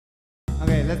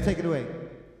Okay, let's take it away.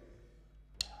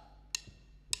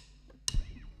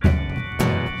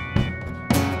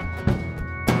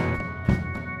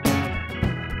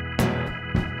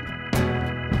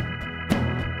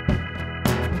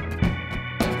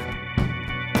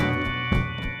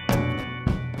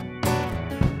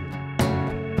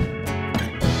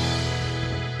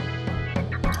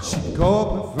 She called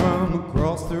me from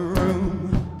across the room.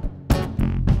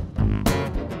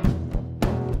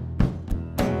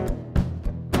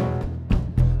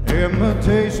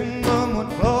 Imitation of what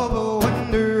flow, but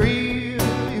when they're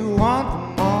real, you want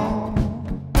them all.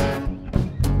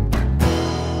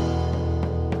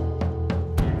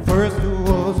 First it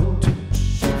was a touch,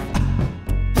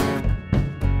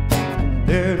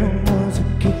 then it was a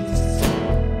kiss.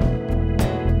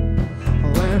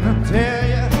 When I tell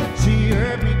you, she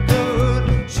hurt me good,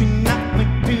 she knocked me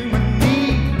to my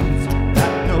knees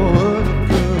like no other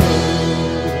could.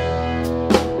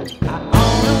 I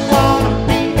only wanna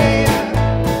be here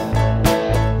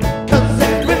 'cause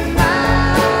it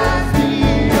reminds me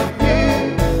of you.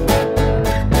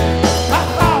 My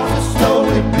heart is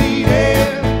slowly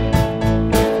bleeding.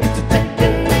 It's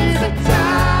taking me the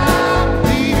time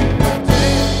leading me to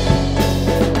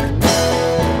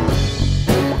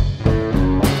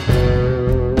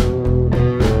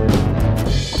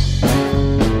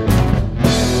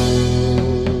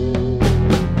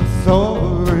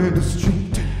saw her in the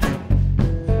street,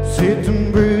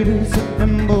 sitting pretty,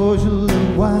 sipping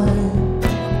Beaujolais wine.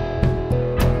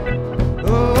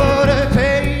 Oh, the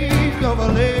taste of a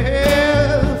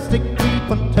lipstick keep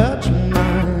on touching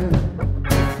mine.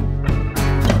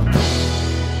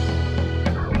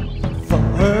 For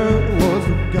her it was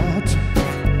regret,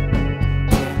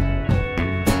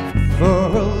 for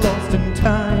her lost in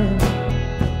time.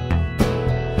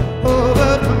 Oh,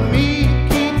 but for me,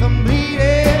 keep them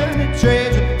bleeding, a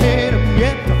treasure that I'm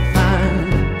yet to find.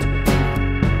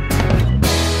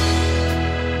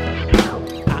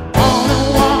 I only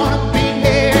wanna be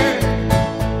here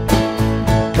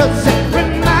 'cause it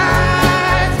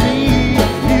reminds me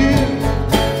of you.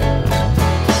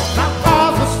 My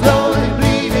heart is slowly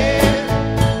bleeding.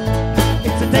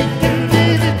 It's taking me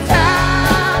the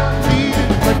time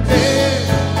leading for death.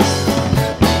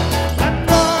 I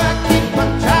know I keep on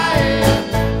trying,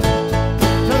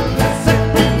 the less it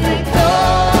brings me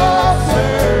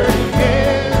closer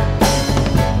again.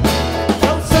 So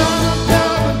someone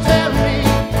come and tell me,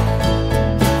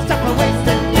 stop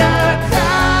wasting your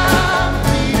time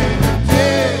leading to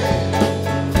death.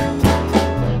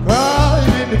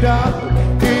 Crawling in the dark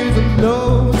is a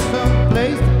lonesome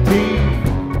place to be.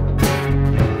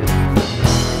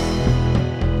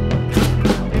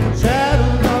 In the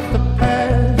shadows of the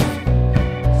past,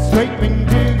 scraping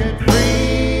to get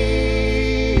free.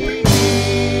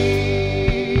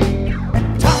 And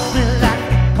toss me like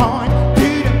a coin to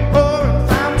the pouring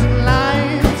fountain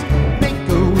lines. Make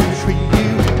a wish for you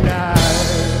and I.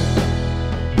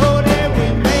 Oh, then we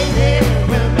made it,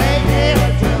 we'll make it,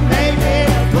 we'll make it,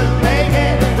 we'll make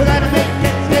it. We're gonna make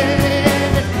it till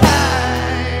the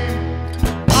time.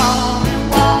 Only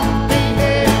wanna be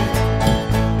here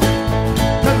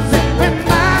 'cause it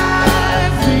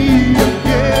reminds me of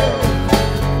you.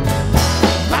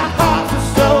 My heart is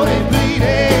slowly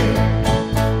bleeding.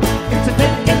 It's a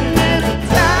taking me the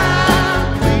time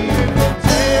leading to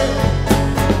death.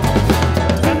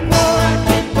 The more I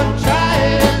keep on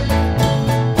trying,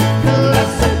 the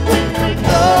less it brings me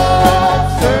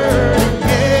closer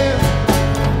again.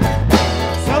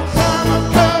 So someone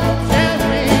come and tell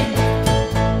me,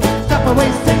 stop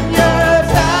wasting your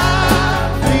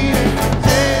time leading to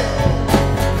death.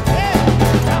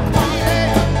 I'm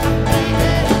bleeding,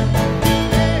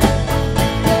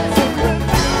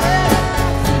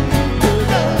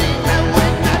 so believe me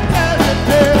when I tell you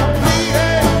that I'm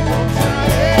bleeding,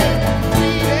 trying,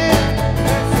 bleeding.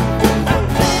 I'm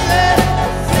bleeding,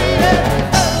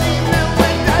 believe me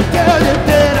when I tell you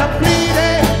that I'm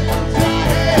bleeding,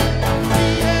 bleeding, I'm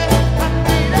bleeding.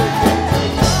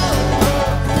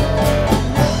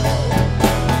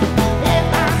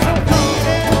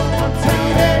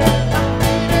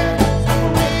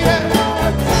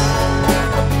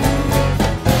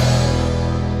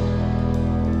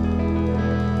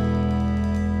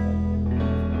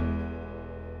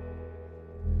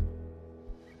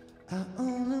 I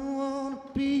only wanna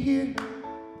be here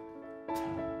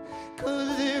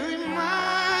 'cause it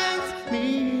reminds me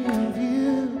of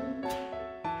you.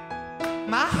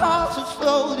 My heart is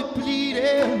slowly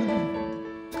bleeding.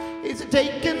 It's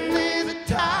taking me the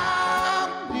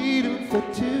time leading for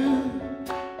two.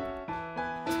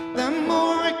 The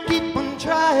more I keep on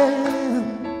trying,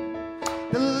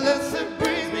 the less it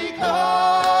brings me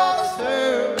closer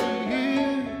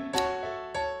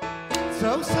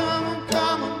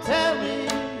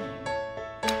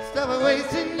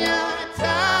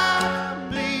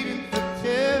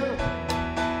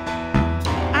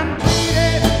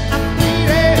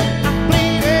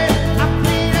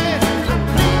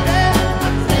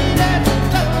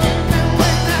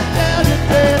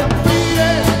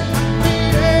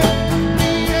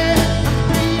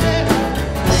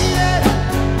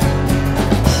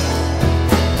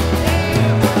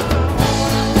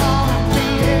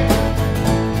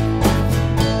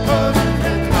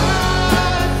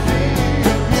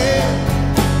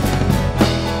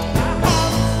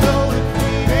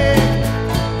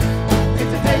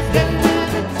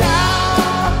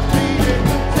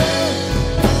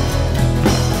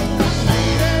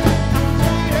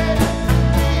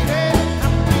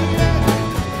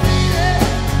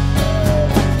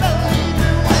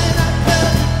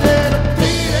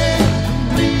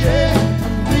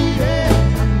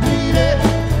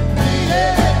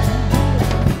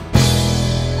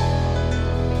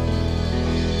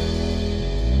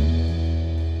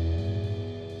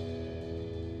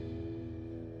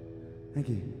Thank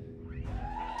you.